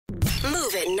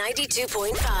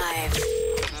92.5.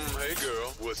 Hey,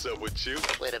 girl. What's up with you?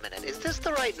 Wait a minute. Is this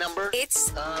the right number? It's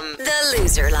the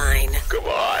Loser Line. Come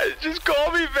on. Just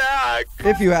call me back.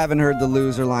 If you haven't heard the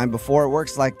loser line before, it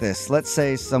works like this. Let's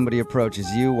say somebody approaches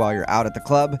you while you're out at the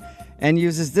club and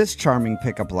uses this charming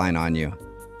pickup line on you.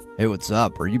 Hey, what's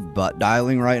up? Are you butt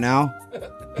dialing right now?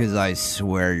 Because I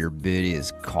swear your biddy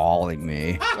is calling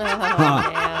me. Oh,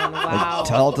 man. Wow.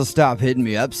 Tell it to stop hitting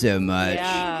me up so much.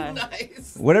 Yeah.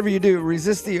 Nice. Whatever you do,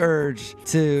 resist the urge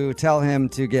to tell him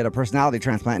to get a personality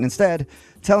transplant. And instead,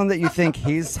 tell him that you think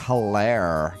he's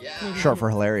short for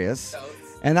hilarious.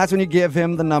 And that's when you give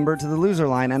him the number to the loser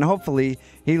line, and hopefully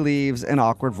he leaves an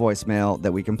awkward voicemail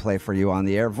that we can play for you on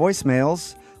the air.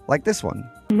 Voicemails like this one.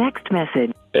 Next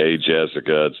message. Hey,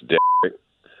 Jessica, it's Derek.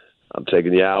 I'm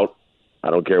taking you out. I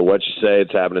don't care what you say.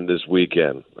 It's happening this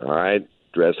weekend, all right?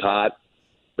 Dress hot.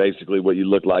 Basically what you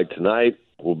look like tonight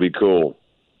will be cool.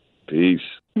 Peace.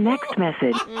 Next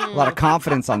message. A lot of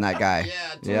confidence on that guy.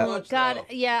 Yeah, too much. God, though.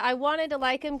 yeah, I wanted to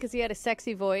like him because he had a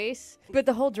sexy voice. But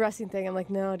the whole dressing thing, I'm like,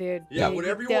 no, dude. Yeah,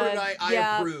 whatever you ordered, I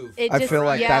approve. I feel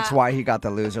like that's why he got the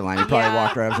loser line. He probably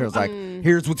walked around and was like,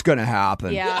 here's what's going to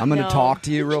happen. Yeah, I'm going to no. talk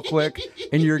to you real quick,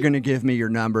 and you're going to give me your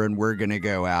number, and we're going to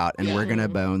go out, and we're going to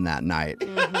bone that night.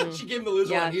 She gave him the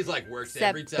loser Yeah. line. He's like, works Except-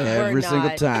 every time. We're Every single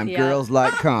not. time. Yeah. Girls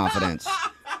like confidence.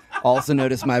 Also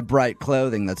notice my bright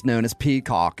clothing that's known as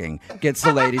peacocking. Gets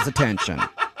the ladies' attention.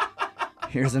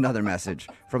 Here's another message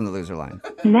from the loser line.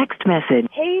 Next message.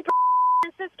 Hey,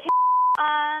 this is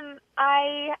Kim.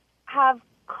 I have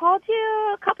called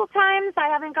you a couple times. I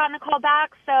haven't gotten a call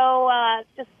back, so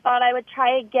just thought I would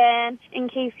try again. In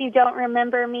case you don't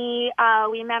remember me,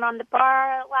 we met on the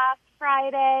bar last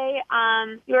Friday.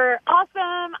 You're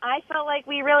awesome. I felt like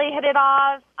we really hit it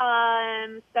off.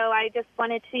 So I just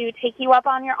wanted to take you up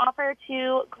on your offer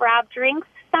to grab drinks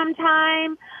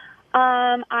sometime.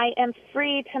 I am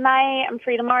free tonight. I'm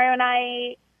free tomorrow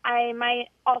night. I might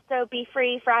also be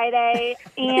free Friday.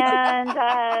 And,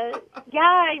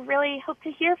 I really hope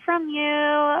to hear from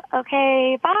you.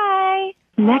 Okay, bye.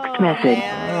 Next message.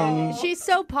 Man. She's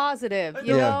so positive,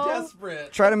 you Yeah. know?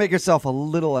 Desperate. Try to make yourself a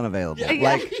little unavailable.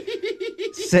 Like,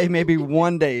 say maybe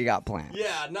one day you got planned.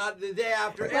 Yeah, not the day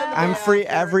after. and the I'm day free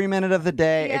after. every minute of the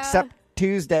day Yeah. except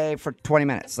Tuesday for 20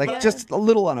 minutes. Like, just a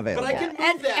little unavailable. But I can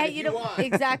move that if you want.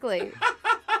 Exactly.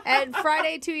 And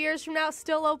Friday, 2 years from now,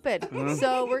 still open.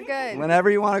 So we're good. Whenever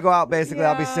you want to go out, basically,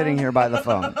 I'll be Yeah. sitting here by the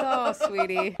phone. Oh,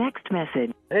 sweetie. Next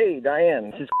message. Hey,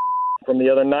 Diane, this is from the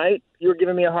other night. You were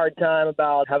giving me a hard time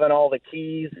about having all the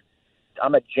keys.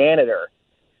 I'm a janitor.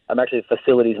 I'm actually a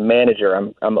facilities manager.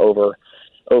 I'm over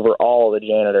all the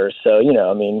janitors. So, I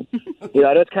know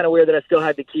it's kind of weird that I still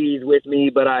had the keys with me,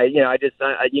 but you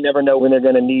never know when they're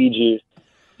going to need you.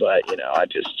 But,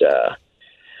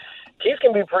 Keys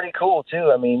can be pretty cool, too.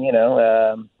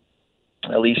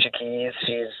 Alicia Keys,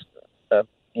 she's a,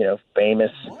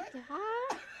 famous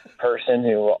person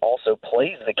who also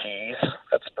plays the keys.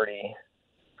 That's pretty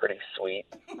sweet.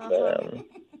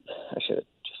 I should have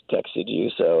just texted you,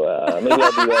 so maybe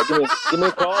I'll do give me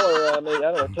a call or maybe,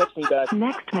 I don't know, text me back.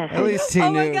 Next message. At least he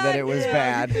Oh my knew God, that it was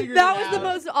bad. That was the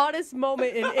most honest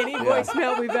moment in any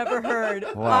voicemail we've ever heard.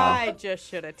 Wow. I just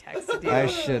should have texted you. I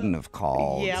shouldn't have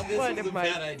called. Yeah, This what was a am I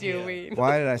bad idea. doing?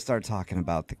 Why did I start talking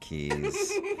about the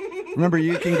keys? Remember,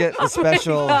 you can get the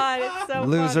special God, it's so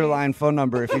loser funny. line phone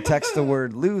number if you text the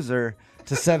word loser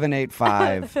to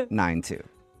 78592.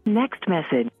 Next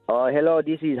message. Hello,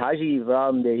 this is Haji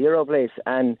from the Hero Place,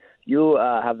 and you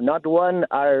have not won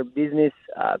our business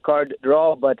card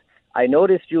draw, but I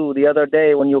noticed you the other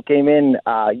day when you came in.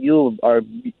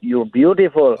 You're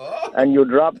beautiful, and you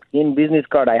dropped in business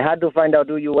card. I had to find out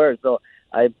who you were, so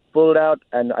I pulled out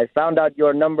and I found out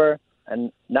your number,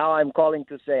 and now I'm calling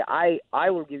to say I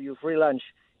will give you free lunch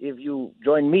if you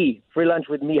join me. Free lunch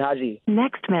with me, Haji.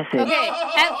 Next message. Okay,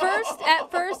 at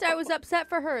first I was upset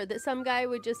for her that some guy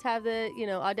would just have the,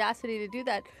 audacity to do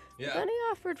that. Yeah. Then he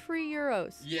offered free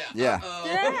euros. Yeah. Yeah.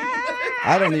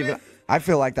 Uh-oh. I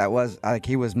feel like that was, like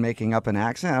he was making up an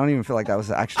accent. I don't even feel like that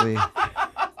was actually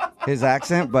his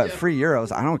accent, but free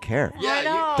euros, I don't care. Yeah,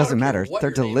 know. Doesn't matter. what They're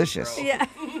your name is, delicious. bro. Yeah.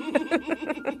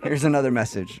 Here's another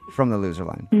message from the loser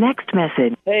line. Next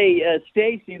message. Hey,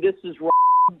 Stacy, this is Rob.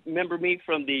 Remember me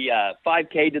from the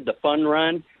 5K, did the fun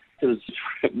run? It was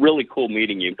really cool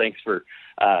meeting you. Thanks for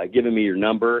giving me your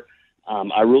number.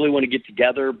 I really want to get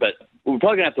together, but we're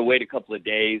probably going to have to wait a couple of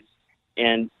days.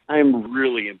 And I'm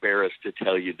really embarrassed to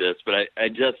tell you this, but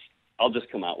I'll just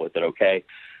come out with it, okay?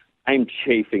 I'm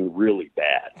chafing really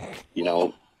bad,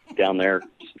 down there.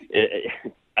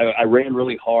 I ran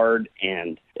really hard,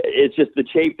 and it's just the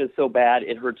chafe is so bad,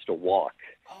 it hurts to walk.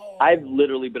 I've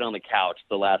literally been on the couch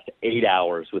the last 8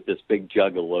 hours with this big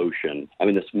jug of lotion. I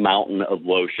mean, this mountain of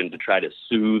lotion to try to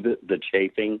soothe the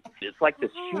chafing. It's like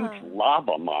this huge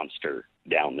lava monster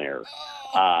down there.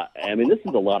 I mean, this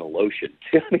is a lot of lotion.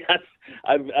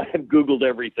 I mean, I've Googled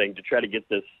everything to try to get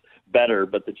this better,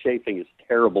 but the chafing is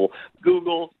terrible.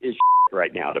 Google is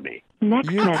right now to me.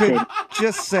 Next You message. could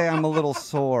just say I'm a little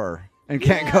sore and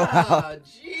can't go out.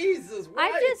 Jesus,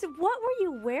 What were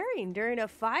you wearing during a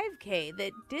 5K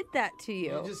that did that to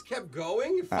you? You just kept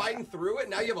going, you're fighting through it.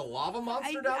 Now you have a lava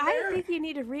monster down there? I think you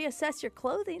need to reassess your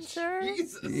clothing, sir.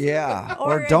 Jesus. Yeah,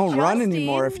 Or or don't run adjusting.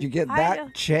 anymore if you get I that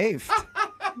don't- chafed.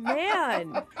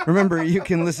 Man. Remember, you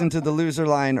can listen to the Loser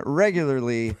Line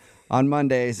regularly on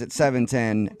Mondays at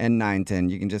 7:10 and 9:10.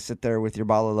 You can just sit there with your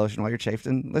bottle of lotion while you're chafed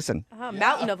and listen.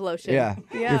 Mountain of lotion. Yeah.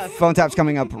 Yeah. Your phone tap's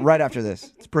coming up right after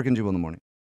this. It's Brooke and Jubal in the morning.